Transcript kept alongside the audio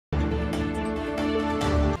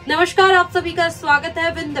नमस्कार, आप सभी का स्वागत है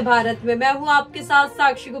विंध्य भारत में। मैं हूं आपके साथ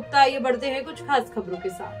साक्षी गुप्ता। ये बढ़ते हैं कुछ खास खबरों के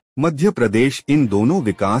साथ। मध्य प्रदेश इन दोनों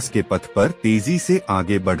विकास के पथ पर तेजी से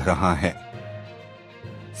आगे बढ़ रहा है।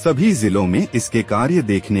 सभी जिलों में इसके कार्य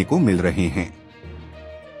देखने को मिल रहे हैं।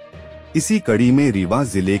 इसी कड़ी में रीवा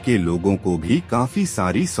जिले के लोगों को भी काफी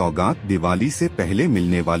सारी सौगात दिवाली से पहले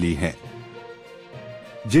मिलने वाली है,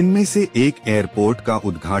 जिनमें से एक एयरपोर्ट का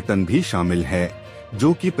उद्घाटन भी शामिल है,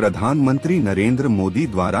 जो कि प्रधानमंत्री नरेंद्र मोदी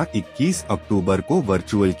द्वारा 21 अक्टूबर को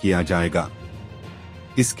वर्चुअल किया जाएगा।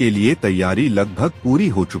 इसके लिए तैयारी लगभग पूरी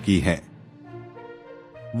हो चुकी है।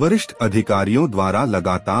 वरिष्ठ अधिकारियों द्वारा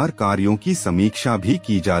लगातार कार्यों की समीक्षा भी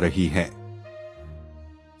की जा रही है।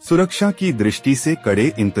 सुरक्षा की दृष्टि से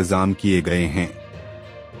कड़े इंतजाम किए गए हैं।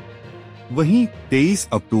 वहीं 23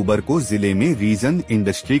 अक्टूबर को जिले में रीजन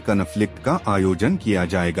इंडस्ट्री कॉन्फ्लिक्ट का आयोजन किया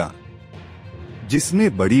जाएगा,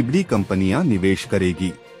 जिसमें बड़ी बड़ी कंपनियां निवेश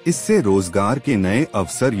करेगी। इससे रोजगार के नए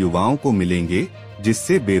अवसर युवाओं को मिलेंगे,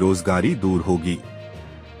 जिससे बेरोजगारी दूर होगी।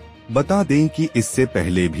 बता दें कि इससे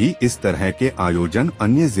पहले भी इस तरह के आयोजन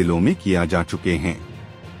अन्य जिलों में किया जा चुके हैं।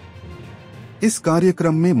 इस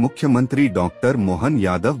कार्यक्रम में मुख्यमंत्री डॉक्टर मोहन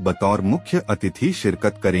यादव बतौर मुख्य अतिथि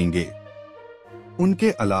शिरकत करेंगे।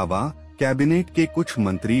 उनके अलावा कैबिनेट के कुछ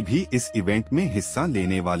मंत्री भी इस इवेंट में हिस्सा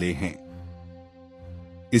लेने वाले हैं।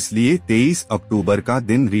 इसलिए 23 अक्टूबर का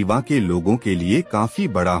दिन रीवा के लोगों के लिए काफी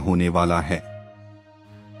बड़ा होने वाला है।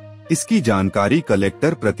 इसकी जानकारी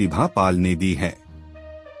कलेक्टर प्रतिभा पाल ने दी है।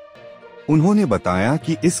 उन्होंने बताया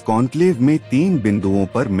कि इस कॉन्क्लेव में 3 बिंदुओं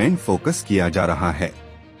पर मेन फोकस किया जा रहा है,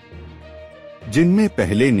 जिनमें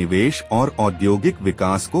पहले निवेश और औद्योगिक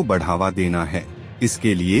विकास को बढ़ावा देना है।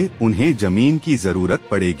 इसके लिए उन्हें जमीन की जरूरत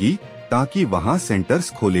पड़ेगी, ताकि वहां सेंटर्स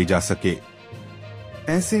खोले जा सके।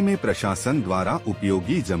 ऐसे में प्रशासन द्वारा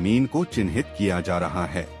उपयोगी जमीन को चिन्हित किया जा रहा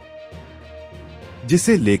है,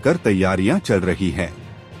 जिसे लेकर तैयारियां चल रही है।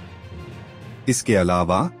 इसके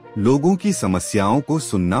अलावा लोगों की समस्याओं को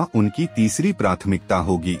सुनना उनकी तीसरी प्राथमिकता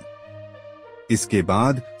होगी। इसके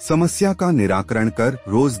बाद समस्या का निराकरण कर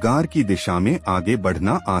रोजगार की दिशा में आगे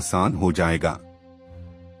बढ़ना आसान हो जाएगा।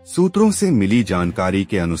 सूत्रों से मिली जानकारी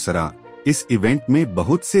के अनुसार इस इवेंट में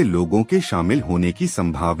बहुत से लोगों के शामिल होने की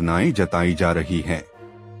संभावनाएं जताई जा रही है।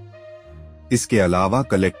 इसके अलावा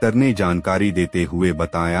कलेक्टर ने जानकारी देते हुए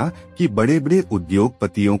बताया कि बड़े बड़े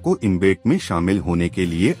उद्योगपतियों को इवेंट में शामिल होने के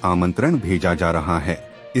लिए आमंत्रण भेजा जा रहा है।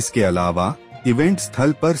 इसके अलावा इवेंट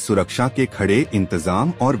स्थल पर सुरक्षा के खड़े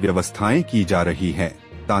इंतजाम और व्यवस्थाएं की जा रही है,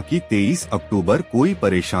 ताकि 23 अक्टूबर कोई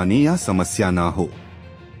परेशानी या समस्या ना हो।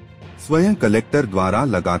 स्वयं कलेक्टर द्वारा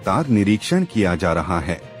लगातार निरीक्षण किया जा रहा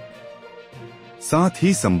है। साथ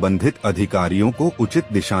ही संबंधित अधिकारियों को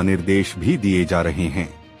उचित दिशा निर्देश भी दिए जा रहे हैं।